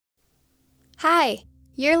Hi,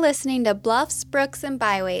 you're listening to Bluffs, Brooks, and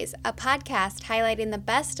Byways, a podcast highlighting the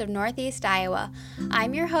best of Northeast Iowa.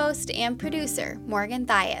 I'm your host and producer, Morgan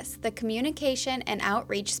Thias, the Communication and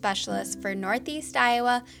Outreach Specialist for Northeast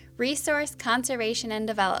Iowa Resource Conservation and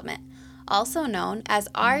Development, also known as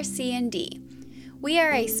RC&D. We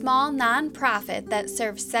are a small nonprofit that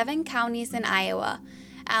serves 7 counties in Iowa: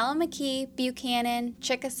 Allamakee, Buchanan,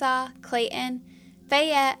 Chickasaw, Clayton,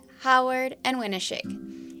 Fayette, Howard, and Winneshiek,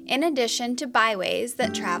 in addition to byways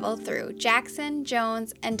that travel through Jackson,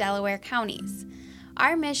 Jones, and Delaware counties.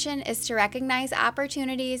 Our mission is to recognize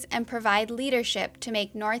opportunities and provide leadership to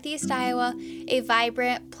make Northeast Iowa a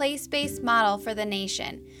vibrant, place-based model for the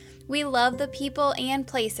nation. We love the people and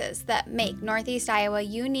places that make Northeast Iowa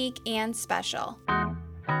unique and special.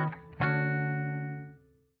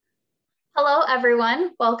 Hello,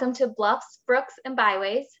 everyone. Welcome to Bluffs, Brooks, and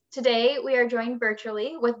Byways. Today, we are joined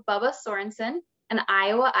virtually with Bubba Sorensen, an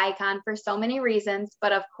Iowa icon for so many reasons,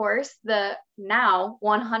 but of course, the now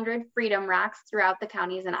 100 Freedom Rocks throughout the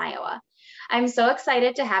counties in Iowa. I'm so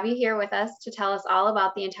excited to have you here with us to tell us all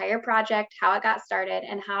about the entire project, how it got started,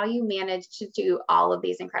 and how you managed to do all of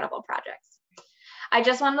these incredible projects. I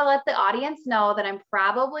just wanted to let the audience know that I'm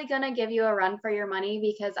probably going to give you a run for your money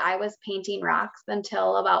because I was painting rocks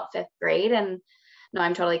until about 5th grade. And no,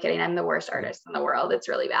 I'm totally kidding. I'm the worst artist in the world. It's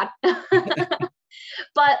really bad.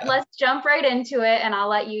 But let's jump right into it and I'll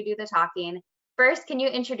let you do the talking. First, can you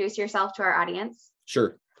introduce yourself to our audience?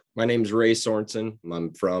 Sure. My name is Ray Sorensen.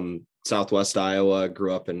 I'm from Southwest Iowa,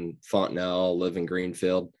 grew up in Fontenelle, live in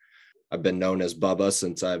Greenfield. I've been known as Bubba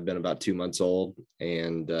since I've been about 2 months old.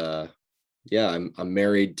 And I'm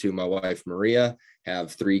married to my wife, Maria,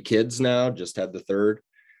 have 3 kids now, just had the 3rd.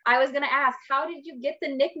 I was going to ask, how did you get the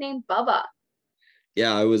nickname Bubba?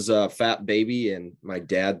 Yeah, I was a fat baby and my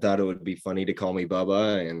dad thought it would be funny to call me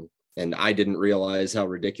Bubba. And I didn't realize how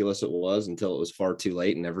ridiculous it was until it was far too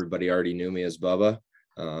late and everybody already knew me as Bubba.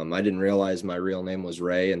 I didn't realize my real name was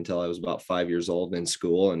Ray until I was about 5 years old in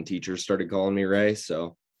school and teachers started calling me Ray.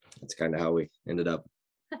 So that's kind of how we ended up.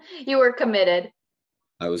 You were committed.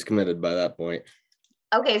 I was committed by that point.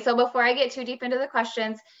 Okay, so before I get too deep into the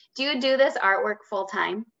questions, do you do this artwork full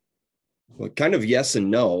time? Well, kind of yes and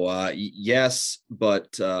no. Yes,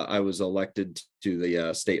 but I was elected to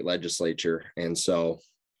the state legislature. And so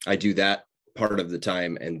I do that part of the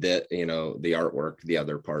time and that, the artwork, the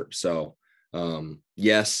other part. So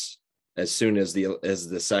yes, as soon as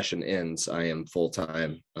the session ends, I am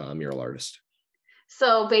full-time mural artist.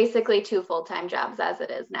 So basically 2 full-time jobs as it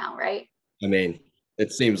is now, right? I mean,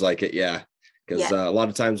 it seems like it, yeah. Because a lot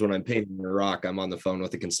of times when I'm painting a rock, I'm on the phone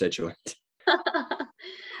with a constituent.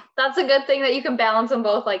 That's a good thing that you can balance them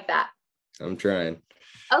both like that. I'm trying.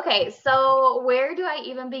 Okay, so where do I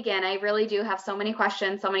even begin? I really do have so many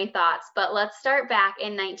questions, so many thoughts, but let's start back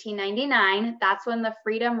in 1999. That's when the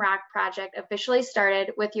Freedom Rock Project officially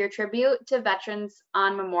started with your tribute to veterans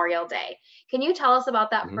on Memorial Day. Can you tell us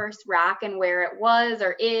about that first rock and where it was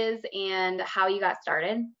or is and how you got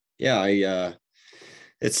started? Yeah,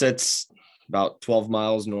 it sits about 12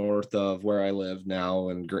 miles north of where I live now.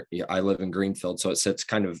 And I live in Greenfield. So it sits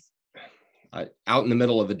kind of out in the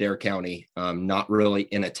middle of Adair County, not really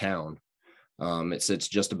in a town. It sits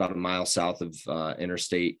just about a mile south of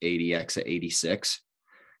Interstate 80 exit 86.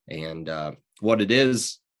 And what it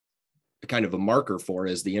is kind of a marker for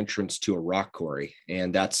is the entrance to a rock quarry.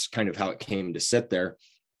 And that's kind of how it came to sit there.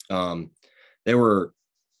 They were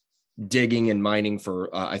digging and mining for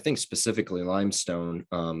I think specifically limestone,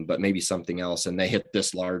 but maybe something else, and they hit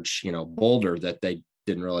this large boulder that they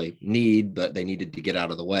didn't really need, but they needed to get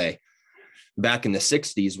out of the way. Back in the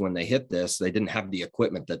 60s when they hit this, they didn't have the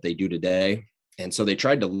equipment that they do today, and so they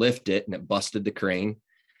tried to lift it and it busted the crane,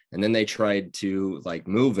 and then they tried to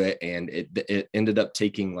move it, and it ended up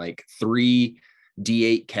taking 3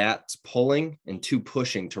 D8 cats pulling and 2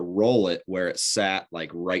 pushing to roll it where it sat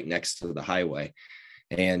right next to the highway.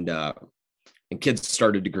 And kids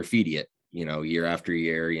started to graffiti it, year after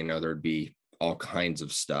year. There'd be all kinds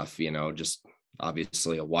of stuff, just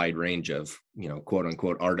obviously a wide range of, quote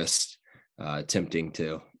unquote artists attempting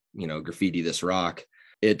to, graffiti this rock.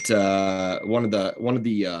 It one of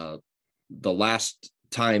the last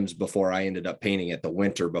times before I ended up painting it, the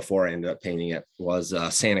winter before I ended up painting it, was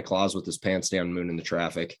Santa Claus with his pants down, mooning the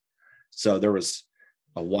traffic. So there was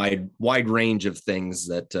a wide range of things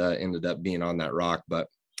that ended up being on that rock. But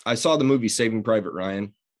I saw the movie Saving Private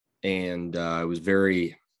Ryan and I was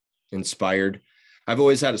very inspired. I've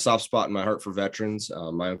always had a soft spot in my heart for veterans.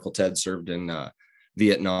 My Uncle Ted served in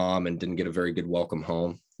Vietnam and didn't get a very good welcome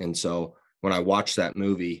home. And so when I watched that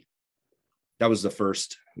movie, that was the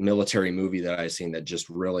first military movie that I seen that just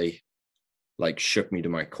really like shook me to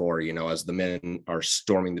my core, as the men are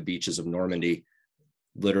storming the beaches of Normandy,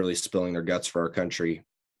 literally spilling their guts for our country.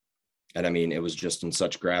 And I mean, it was just in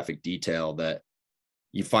such graphic detail that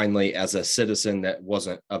you finally, as a citizen that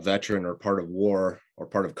wasn't a veteran or part of war or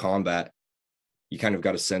part of combat, you kind of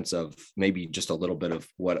got a sense of maybe just a little bit of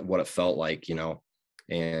what it felt like,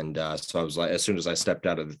 And so I was like, as soon as I stepped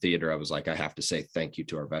out of the theater, I was like, I have to say thank you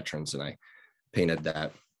to our veterans. And I painted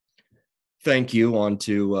that thank you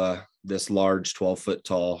onto this large 12-foot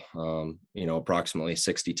tall, approximately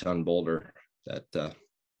 60-ton boulder that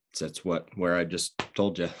that's where I just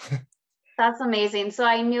told you. That's amazing. So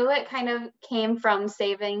I knew it kind of came from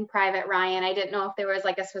Saving Private Ryan. I didn't know if there was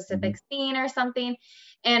like a specific scene or something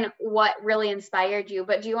and what really inspired you.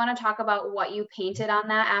 But do you want to talk about what you painted on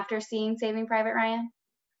that after seeing Saving Private Ryan?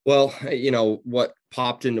 Well, what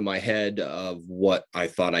popped into my head of what I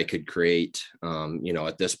thought I could create,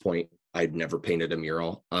 at this point, I'd never painted a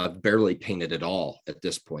mural. I've barely painted at all at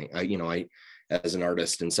this point. I, as an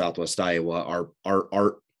artist in Southwest Iowa, our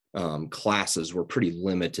art classes were pretty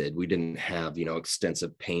limited. We didn't have,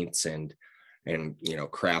 extensive paints and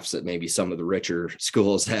crafts that maybe some of the richer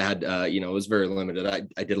schools had. It was very limited.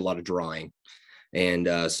 I did a lot of drawing. And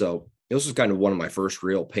so this was kind of one of my first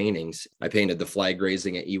real paintings. I painted the flag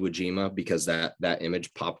raising at Iwo Jima because that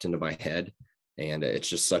image popped into my head. And it's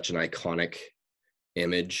just such an iconic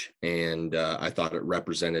image. And I thought it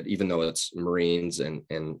represented, even though it's Marines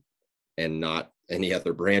and not any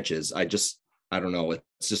other branches, I don't know.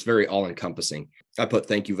 It's just very all encompassing. I put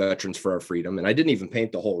thank you veterans for our freedom. And I didn't even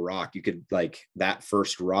paint the whole rock. You could that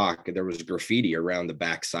first rock, there was graffiti around the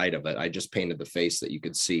back side of it. I just painted the face that you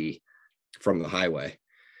could see from the highway.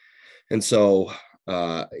 And so,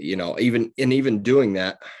 even doing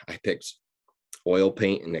that, I picked oil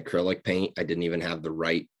paint and acrylic paint. I didn't even have the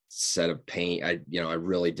right set of paint. I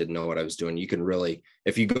really didn't know what I was doing. You can really,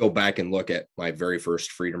 if you go back and look at my very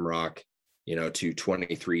first Freedom Rock, to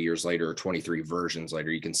 23 years later or 23 versions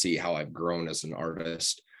later, you can see how I've grown as an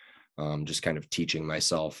artist, just kind of teaching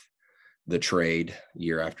myself the trade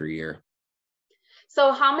year after year.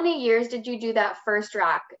 So how many years did you do that first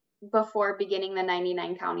rock before beginning the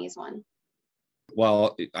 99 counties one?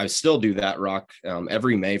 Well, I still do that rock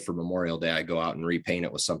every May for Memorial Day. I go out and repaint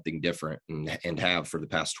it with something different and have for the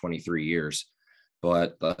past 23 years.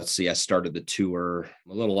 But let's see, I started the tour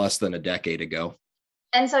a little less than a decade ago.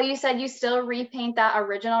 And so you said you still repaint that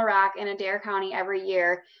original rock in Adair County every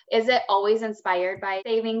year. Is it always inspired by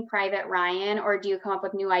Saving Private Ryan, or do you come up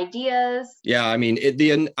with new ideas? Yeah, I mean,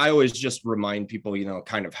 I always just remind people,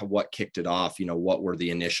 kind of what kicked it off, what were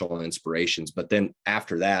the initial inspirations. But then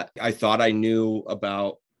after that, I thought I knew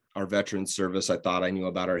about our veterans service. I thought I knew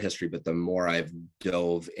about our history, but the more I've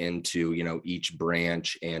dove into, each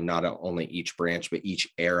branch, and not only each branch, but each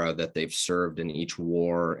era that they've served in each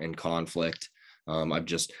war and conflict, I've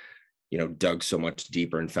just, dug so much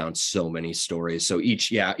deeper and found so many stories. So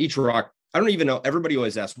each rock, I don't even know. Everybody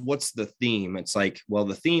always asks, what's the theme? It's like, well,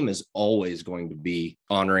 the theme is always going to be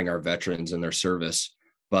honoring our veterans and their service,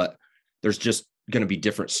 but there's just going to be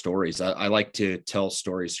different stories. I like to tell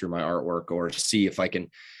stories through my artwork, or see if I can,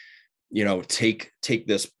 take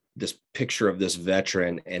this picture of this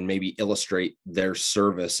veteran and maybe illustrate their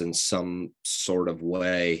service in some sort of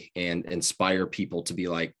way and inspire people to be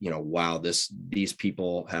like, wow, these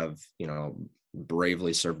people have,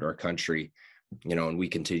 bravely served our country, and we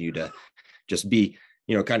continue to just be,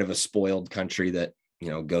 kind of a spoiled country that,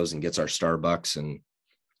 goes and gets our Starbucks and,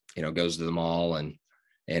 goes to the mall and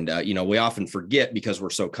we often forget, because we're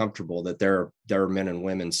so comfortable, that there are men and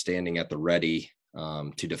women standing at the ready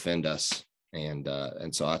to defend us. And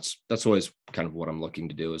so that's always kind of what I'm looking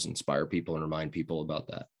to do, is inspire people and remind people about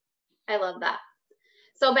that. I love that.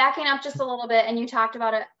 So backing up just a little bit, and you talked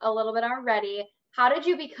about it a little bit already, how did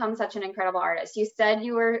you become such an incredible artist? You said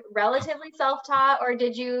you were relatively self-taught, or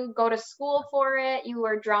did you go to school for it? You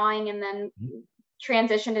were drawing and then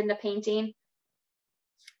transitioned into painting?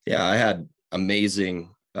 Yeah, I had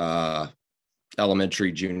amazing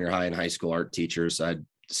elementary, junior high, and high school art teachers. I had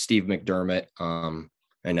Steve McDermott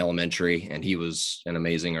in elementary, and he was an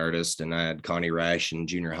amazing artist. And I had Connie Rash in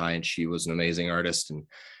junior high, and she was an amazing artist. And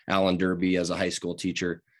Alan Derby as a high school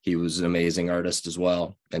teacher, he was an amazing artist as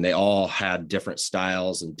well. And they all had different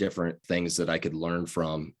styles and different things that I could learn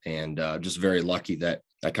from. And just very lucky that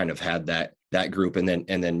I kind of had that group. And then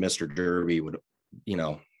Mr. Derby would,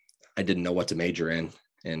 I didn't know what to major in,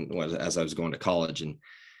 and as I was going to college, and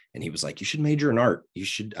he was like, you should major in art. You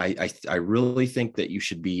should, I really think that you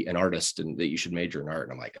should be an artist and that you should major in art.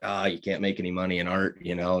 And I'm like, you can't make any money in art,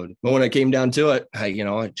 But when it came down to it,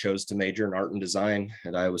 I chose to major in art and design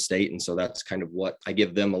at Iowa State. And so that's kind of what I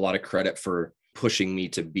give them a lot of credit for pushing me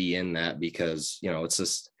to be in that, because, it's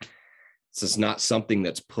just not something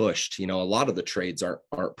that's pushed. A lot of the trades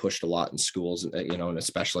aren't pushed a lot in schools, and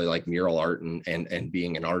especially like mural art and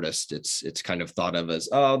being an artist, it's kind of thought of as,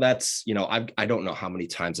 oh, that's, I don't know how many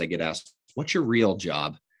times I get asked, what's your real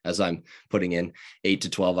job? As I'm putting in 8 to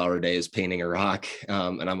 12-hour days painting a rock.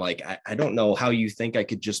 And I'm like, I don't know how you think I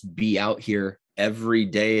could just be out here every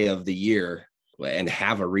day of the year and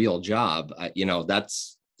have a real job.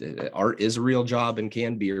 That's art is a real job and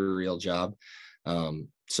can be a real job.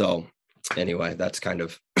 So anyway, that's kind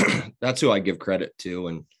of, that's who I give credit to.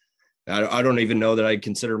 And I don't even know that I'd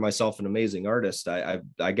consider myself an amazing artist.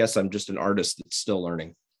 I guess I'm just an artist that's still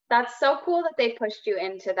learning. That's so cool that they pushed you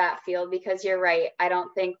into that field, because you're right. I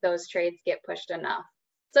don't think those trades get pushed enough.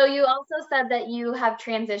 So you also said that you have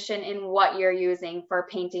transitioned in what you're using for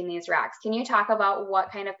painting these rocks. Can you talk about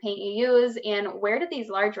what kind of paint you use and where did these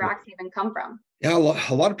large rocks even come from? Yeah,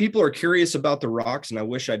 a lot of people are curious about the rocks, and I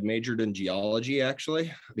wish I'd majored in geology,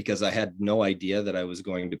 actually, because I had no idea that I was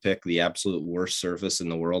going to pick the absolute worst surface in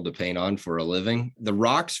the world to paint on for a living. The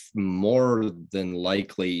rocks more than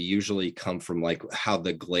likely usually come from like how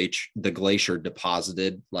the glacier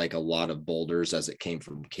deposited like a lot of boulders as it came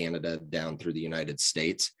from Canada down through the United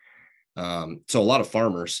States. So a lot of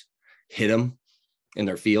farmers hit them in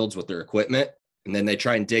their fields with their equipment, and then they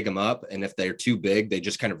try and dig them up. And if they're too big, they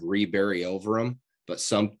just kind of rebury over them. But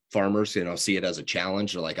some farmers, see it as a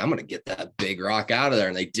challenge. They're like, I'm going to get that big rock out of there.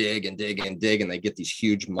 And they dig and dig and dig, and they get these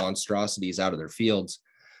huge monstrosities out of their fields.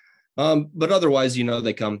 But otherwise,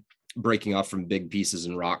 they come breaking off from big pieces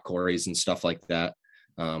and rock quarries and stuff like that.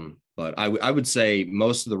 But I would say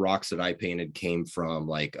most of the rocks that I painted came from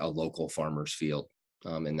like a local farmer's field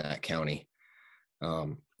in that county.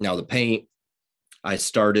 Now the paint, I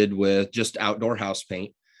started with just outdoor house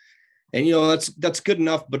paint, and that's good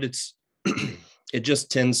enough, but it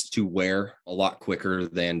just tends to wear a lot quicker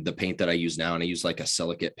than the paint that I use now. And I use like a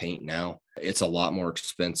silicate paint now. It's a lot more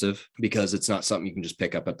expensive because it's not something you can just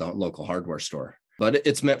pick up at the local hardware store, but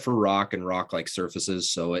it's meant for rock and rock-like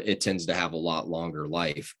surfaces. So it tends to have a lot longer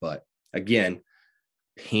life. But again,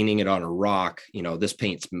 painting it on a rock, this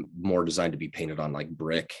paint's more designed to be painted on like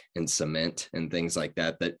brick and cement and things like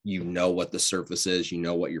that what the surface is,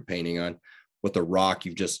 what you're painting on. With the rock,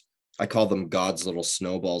 I call them God's little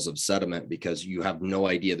snowballs of sediment, because you have no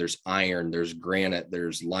idea. There's iron, there's granite,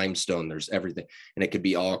 there's limestone, there's everything, and it could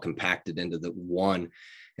be all compacted into the one.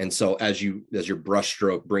 And so as your brush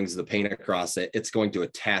stroke brings the paint across it, it's going to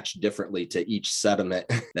attach differently to each sediment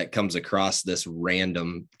that comes across this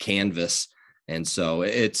random canvas. And so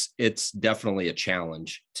it's definitely a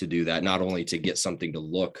challenge to do that, not only to get something to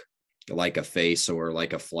look like a face or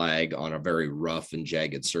like a flag on a very rough and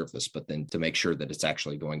jagged surface, but then to make sure that it's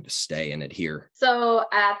actually going to stay and adhere. So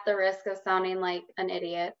at the risk of sounding like an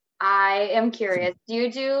idiot, I am curious, do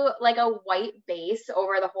you do like a white base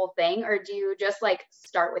over the whole thing, or do you just like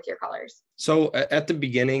start with your colors? So at the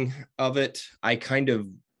beginning of it, I kind of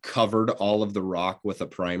covered all of the rock with a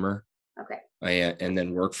primer. Okay. And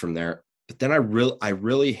then worked from there. But then I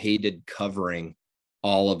really hated covering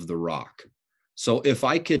all of the rock. So if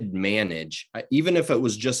I could manage, even if it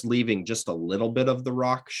was just leaving just a little bit of the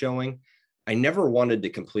rock showing, I never wanted to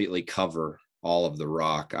completely cover all of the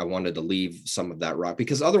rock. I wanted to leave some of that rock,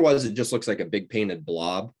 because otherwise it just looks like a big painted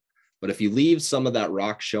blob. But if you leave some of that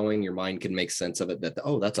rock showing, your mind can make sense of it that,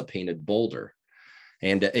 oh, that's a painted boulder.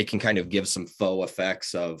 And it can kind of give some faux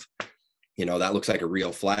effects of, that looks like a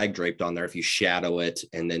real flag draped on there. If you shadow it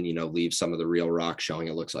and then, leave some of the real rock showing,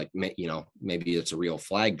 it looks like, maybe it's a real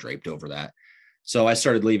flag draped over that. So I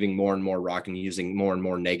started leaving more and more rock and using more and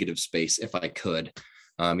more negative space if I could.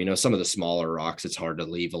 Some of the smaller rocks, it's hard to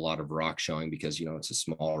leave a lot of rock showing because, it's a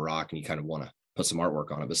small rock and you kind of want to put some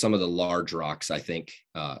artwork on it. But some of the large rocks, I think,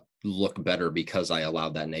 look better because I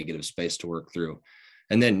allowed that negative space to work through.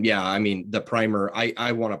 And then, the primer,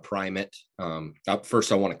 I want to prime it.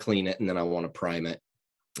 First, I want to clean it, and then I want to prime it.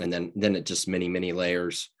 And then it just many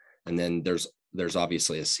layers. And then there's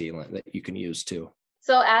obviously a sealant that you can use too.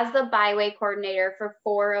 So as the byway coordinator for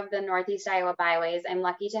 4 of the Northeast Iowa byways, I'm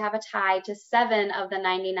lucky to have a tie to 7 of the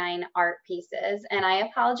 99 art pieces. And I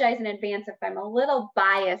apologize in advance if I'm a little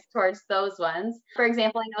biased towards those ones. For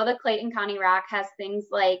example, I know the Clayton County Rock has things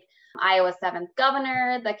like Iowa's 7th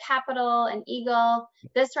governor, the Capitol, and Eagle.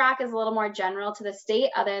 This rock is a little more general to the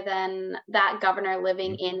state, other than that governor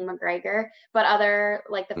living in McGregor. But other,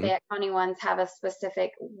 like the Fayette County ones, have a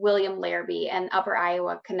specific William Larrabee and Upper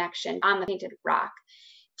Iowa connection on the painted rock.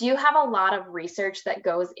 Do you have a lot of research that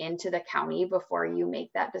goes into the county before you make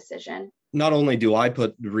that decision? Not only do I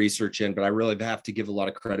put the research in, but I really have to give a lot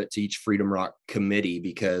of credit to each Freedom Rock committee,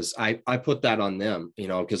 because I put that on them,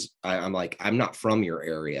 because I'm like, I'm not from your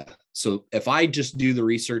area. So if I just do the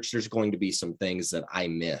research, there's going to be some things that I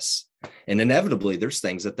miss. And inevitably, there's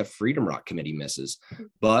things that the Freedom Rock committee misses.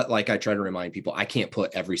 But like I try to remind people, I can't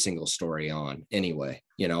put every single story on anyway.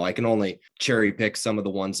 I can only cherry pick some of the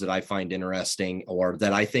ones that I find interesting or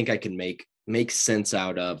that I think I can make sense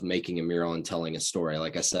out of making a mural and telling a story.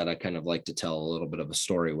 Like I said, I kind of like to tell a little bit of a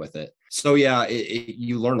story with it. So yeah,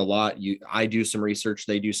 you learn a lot. I do some research,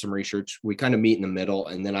 they do some research. We kind of meet in the middle,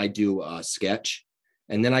 and then I do a sketch,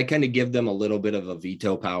 and then I kind of give them a little bit of a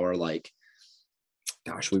veto power. Like,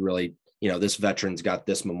 gosh, we really, this veteran's got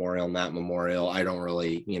this memorial and that memorial. I don't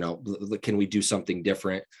really, can we do something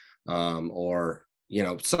different? Or,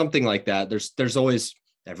 something like that. There's always,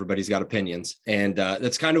 everybody's got opinions. And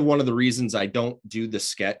that's kind of one of the reasons I don't do the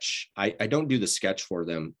sketch. I don't do the sketch for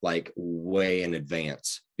them like way in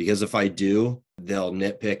advance, because if I do, they'll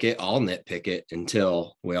nitpick it. I'll nitpick it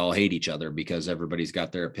until we all hate each other, because everybody's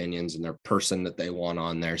got their opinions and their person that they want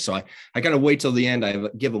on there. So I kind of wait till the end. I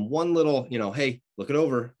give them one little, hey, look it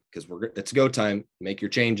over, because it's go time, make your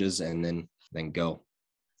changes, and then go.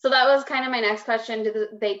 So that was kind of my next question. Do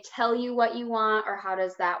they tell you what you want, or how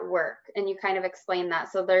does that work? And you kind of explained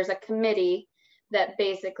that. So there's a committee that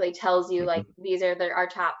basically tells you like, these are our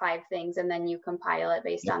top 5 things, and then you compile it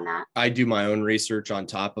based on that. I do my own research on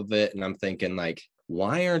top of it, and I'm thinking like,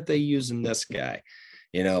 why aren't they using this guy,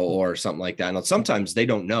 or something like that. And sometimes they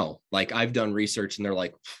don't know. Like, I've done research and they're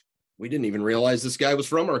like, we didn't even realize this guy was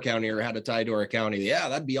from our county or had a tie to our county. Yeah,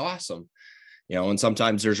 that'd be awesome. And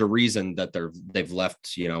sometimes there's a reason that they've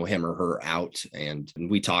left, him or her out, and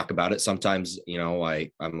we talk about it. Sometimes,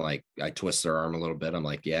 I'm like, I twist their arm a little bit. I'm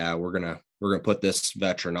like, yeah, we're going to put this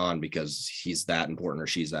veteran on because he's that important or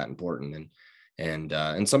she's that important.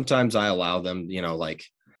 And sometimes I allow them, like,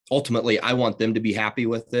 ultimately I want them to be happy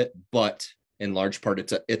with it, but in large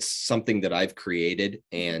part, it's something that I've created.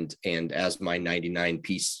 And as my 99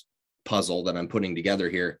 piece puzzle that I'm putting together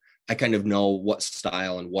here, I kind of know what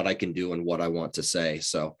style and what I can do and what I want to say.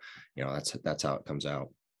 So, that's how it comes out.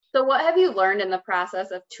 So what have you learned in the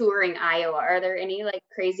process of touring Iowa? Are there any like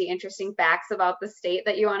crazy, interesting facts about the state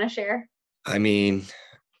that you want to share? I mean,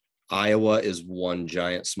 Iowa is one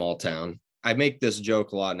giant small town. I make this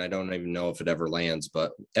joke a lot, and I don't even know if it ever lands,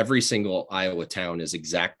 but every single Iowa town is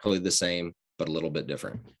exactly the same, but a little bit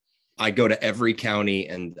different. I go to every county,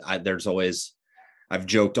 and I've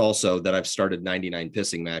joked also that I've started 99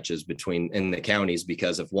 pissing matches in the counties,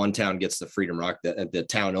 because if one town gets the Freedom Rock, the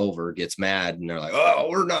town over gets mad, and they're like, oh,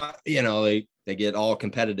 we're not, they get all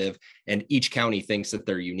competitive, and each county thinks that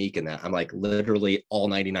they're unique in that. I'm like, literally all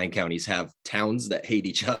 99 counties have towns that hate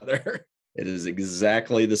each other. It is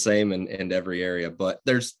exactly the same in every area, but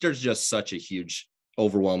there's just such a huge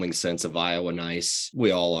overwhelming sense of Iowa nice.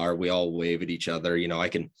 We all wave at each other.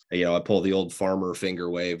 I pull the old farmer finger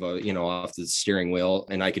wave, off the steering wheel,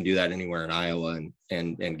 and I can do that anywhere in Iowa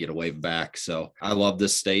and get a wave back. So I love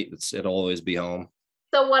this state. It'll always be home.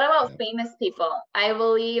 So what about famous people? I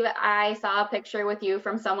believe I saw a picture with you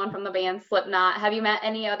from someone from the band Slipknot. Have you met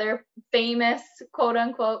any other famous quote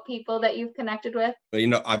unquote people that you've connected with?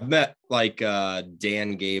 I've met like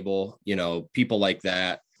Dan Gable, people like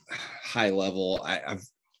that. High level.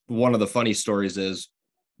 One of the funny stories is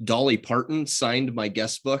Dolly Parton signed my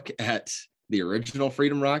guest book at the original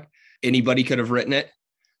Freedom Rock. Anybody could have written it,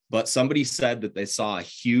 but somebody said that they saw a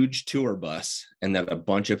huge tour bus and that a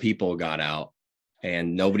bunch of people got out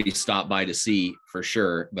and nobody stopped by to see for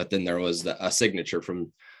sure. But then there was a signature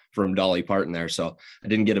from Dolly Parton there. So I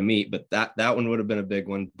didn't get to meet, but that one would have been a big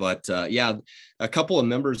one. But yeah, a couple of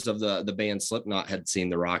members of the band Slipknot had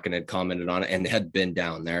seen the rock and had commented on it and had been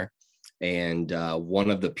down there. And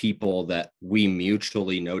one of the people that we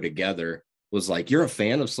mutually know together was like, you're a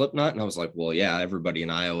fan of Slipknot? And I was like, well, yeah, everybody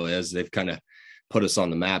in Iowa is. They've kind of put us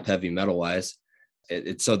on the map heavy metal wise.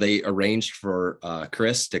 So they arranged for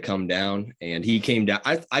Chris to come down, and he came down.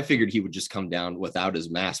 I figured he would just come down without his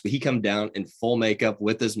mask, but he come down in full makeup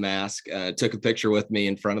with his mask, took a picture with me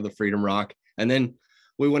in front of the Freedom Rock. And then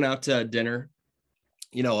we went out to dinner.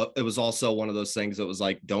 It was also one of those things that was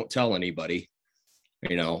like, don't tell anybody,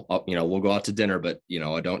 we'll go out to dinner, but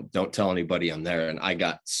don't tell anybody I'm there. And I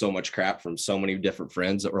got so much crap from so many different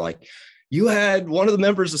friends that were like, you had one of the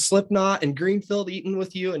members of Slipknot in Greenfield eating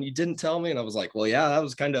with you and you didn't tell me. And I was like, well, yeah, that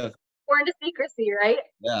was kind of born to secrecy, right?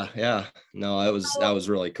 Yeah. No, that was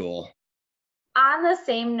really cool. On the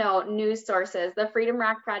same note, news sources, the Freedom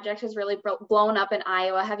Rock Project has really blown up in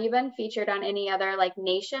Iowa. Have you been featured on any other like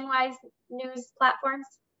nationwide news platforms?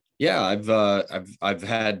 Yeah, I've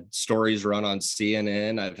had stories run on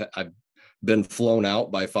CNN. I've been flown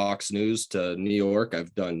out by Fox News to New York.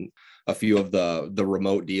 I've done a few of the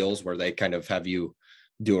remote deals where they kind of have you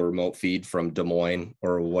do a remote feed from Des Moines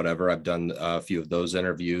or whatever. I've done a few of those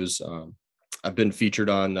interviews. I've been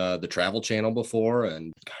featured on the Travel Channel before,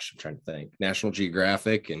 and gosh, I'm trying to think, National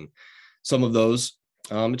Geographic, and some of those.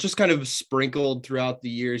 It's just kind of sprinkled throughout the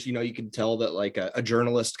years. You know, you can tell that like a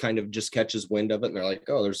journalist kind of just catches wind of it, and they're like,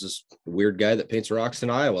 "Oh, there's this weird guy that paints rocks in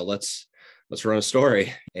Iowa. Let's run a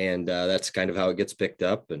story," and that's kind of how it gets picked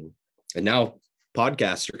up. And now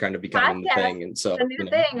podcasts are kind of becoming the thing, and so the new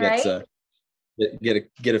thing, it's right?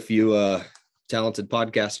 get a few talented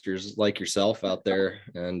podcasters like yourself out there,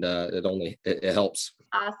 and it helps.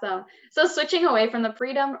 Awesome. So switching away from the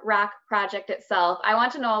Freedom Rock project itself, I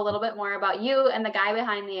want to know a little bit more about you and the guy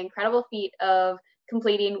behind the incredible feat of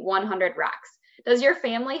completing 100 rocks. Does your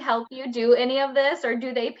family help you do any of this, or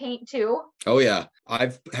do they paint too? Oh yeah.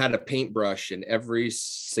 I've had a paintbrush in every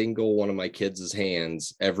single one of my kids'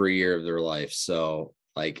 hands every year of their life. So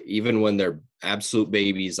like even when they're absolute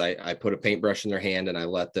babies, I put a paintbrush in their hand and I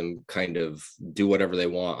let them kind of do whatever they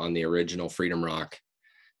want on the original Freedom Rock,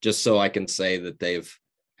 just so I can say that they've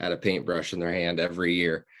had a paintbrush in their hand every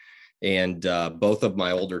year. And both of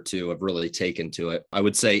my older two have really taken to it. I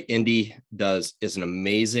would say Indy is an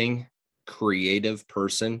amazing creative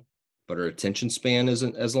person, but her attention span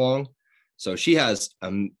isn't as long. So she has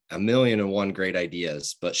a million and one great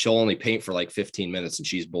ideas, but she'll only paint for like 15 minutes and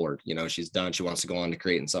she's bored. You know, she's done. She wants to go on to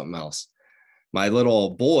creating something else. My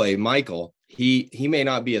little boy, Michael, he may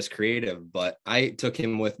not be as creative, but I took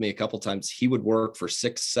him with me a couple times. He would work for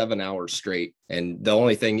 6-7 hours straight. And the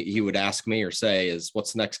only thing he would ask me or say is,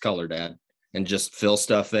 "What's the next color, Dad?" And just fill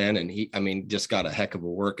stuff in. And just got a heck of a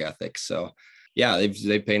work ethic. So yeah,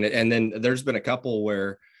 they've painted. And then there's been a couple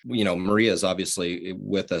where, you know, Maria's obviously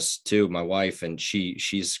with us too, my wife, and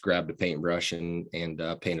she's grabbed a paintbrush and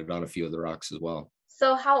painted on a few of the rocks as well.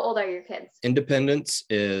 So how old are your kids? Independence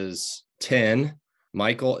is 10,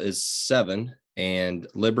 Michael is 7, and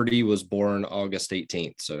Liberty was born August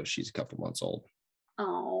 18th. So she's a couple months old.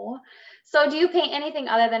 Oh, so do you paint anything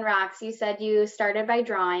other than rocks? You said you started by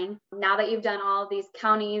drawing. Now that you've done all of these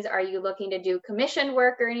counties, are you looking to do commissioned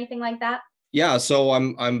work or anything like that? Yeah, so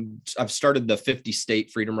I've started the 50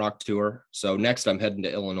 state Freedom Rock tour. So next I'm heading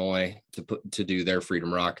to Illinois to do their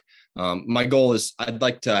Freedom Rock. My goal is I'd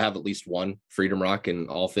like to have at least one Freedom Rock in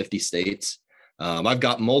all 50 states. I've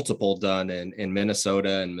got multiple done in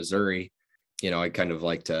Minnesota and Missouri. You know, I kind of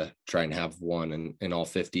like to try and have one in all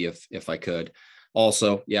 50 if I could.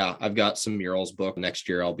 Also, yeah, I've got some murals booked. Next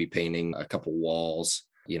year I'll be painting a couple walls,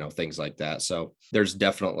 you know, things like that. So there's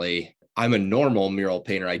definitely, I'm a normal mural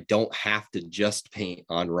painter. I don't have to just paint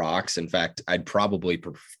on rocks. In fact, I'd probably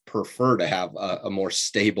prefer to have a more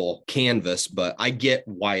stable canvas, but I get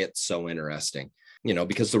why it's so interesting, you know,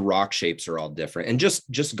 because the rock shapes are all different. And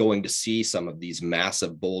just going to see some of these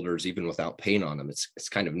massive boulders, even without paint on them, it's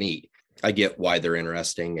kind of neat. I get why they're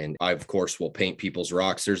interesting. And I, of course, will paint people's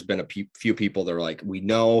rocks. There's been a few people that are like, "We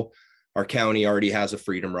know our county already has a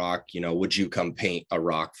Freedom Rock, you know, would you come paint a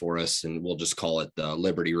rock for us? And we'll just call it the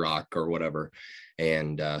Liberty Rock or whatever."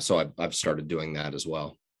 And so I've started doing that as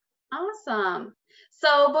well. Awesome.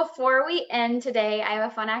 So before we end today, I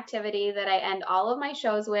have a fun activity that I end all of my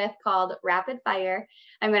shows with called Rapid Fire.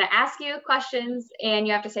 I'm going to ask you questions and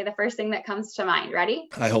you have to say the first thing that comes to mind. Ready?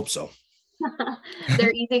 I hope so.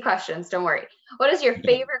 They're easy questions. Don't worry. What is your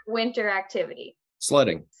favorite winter activity?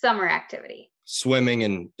 Sledding. Summer activity?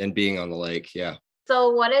 Swimming and being on the lake. Yeah. So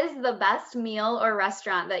what is the best meal or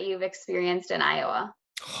restaurant that you've experienced in Iowa?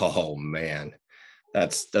 Oh man,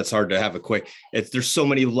 that's hard to have a quick. There's so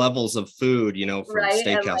many levels of food, you know, from Right?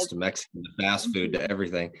 And steakhouse to Mexican to fast food to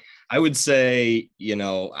everything. I would say, you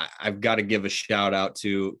know, I've got to give a shout out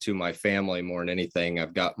to my family more than anything.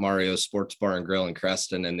 I've got Mario's Sports Bar and Grill in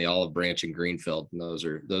Creston and the Olive Branch in Greenfield. And those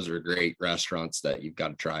are great restaurants that you've got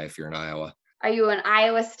to try if you're in Iowa. Are you an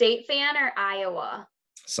Iowa State fan or Iowa?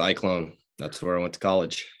 Cyclone. That's where I went to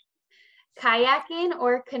college. Kayaking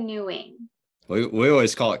or canoeing? We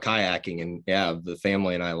always call it kayaking, and yeah, the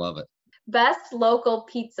family and I love it. Best local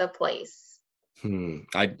pizza place?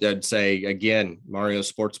 I'd say again, Mario's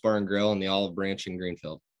Sports Bar and Grill and the Olive Branch in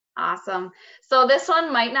Greenfield. Awesome. So this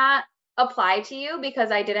one might not apply to you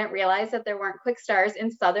because I didn't realize that there weren't Quick Stars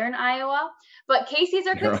in Southern Iowa, but Casey's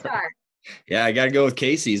are Quick Star. Yeah, I got to go with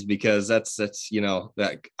Casey's because that's you know,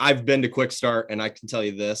 that I've been to Quick Start and I can tell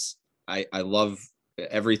you this, I love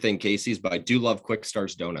everything Casey's, but I do love Quick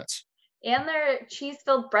Star's donuts and their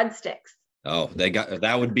cheese-filled breadsticks. Oh,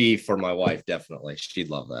 that would be for my wife, definitely.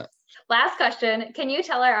 She'd love that. Last question. Can you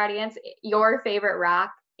tell our audience your favorite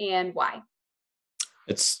rock and why?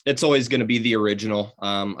 It's always going to be the original.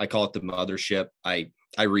 I call it the mothership. I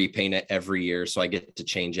repaint it every year, so I get to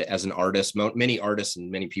change it. As an artist, many artists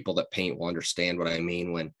and many people that paint will understand what I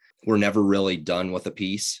mean when we're never really done with a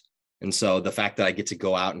piece. And so the fact that I get to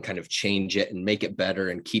go out and kind of change it and make it better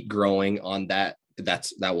and keep growing on that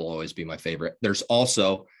will always be my favorite. There's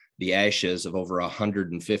also the ashes of over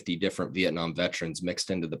 150 different Vietnam veterans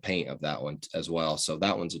mixed into the paint of that one as well. So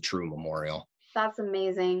that one's a true memorial. That's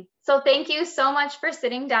amazing. So thank you so much for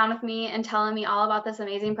sitting down with me and telling me all about this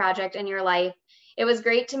amazing project in your life. It was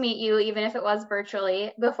great to meet you, even if it was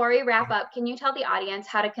virtually. Before we wrap up, can you tell the audience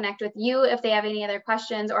how to connect with you if they have any other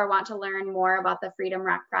questions or want to learn more about the Freedom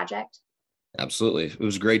Rock project? Absolutely. It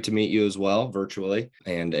was great to meet you as well, virtually,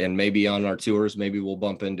 and maybe on our tours, maybe we'll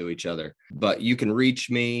bump into each other. But you can reach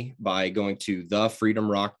me by going to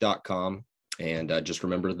thefreedomrock.com. And just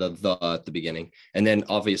remember the at the beginning. And then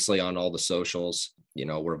obviously on all the socials,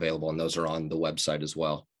 we're available, and those are on the website as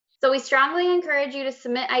well. So we strongly encourage you to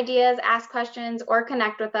submit ideas, ask questions, or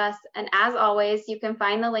connect with us. And as always, you can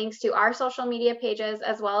find the links to our social media pages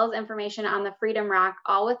as well as information on the Freedom Rock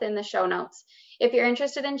all within the show notes. If you're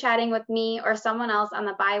interested in chatting with me or someone else on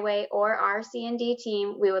the Byway or our C&D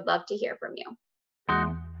team, we would love to hear from you.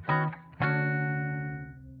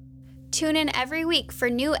 Tune in every week for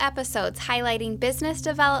new episodes highlighting business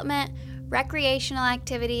development, recreational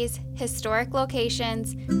activities, historic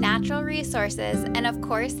locations, natural resources, and of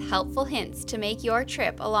course, helpful hints to make your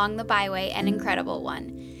trip along the Byway an incredible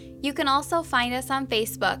one. You can also find us on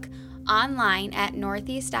Facebook, online at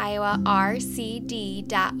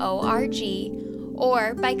northeastiowrcd.org,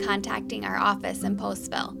 or by contacting our office in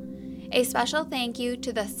Postville. A special thank you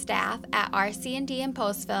to the staff at RC&D in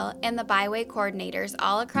Postville and the Byway coordinators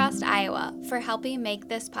all across Iowa for helping make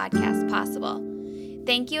this podcast possible.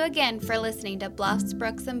 Thank you again for listening to Bluffs,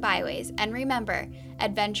 Brooks, and Byways, and remember,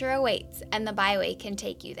 adventure awaits and the Byway can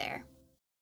take you there.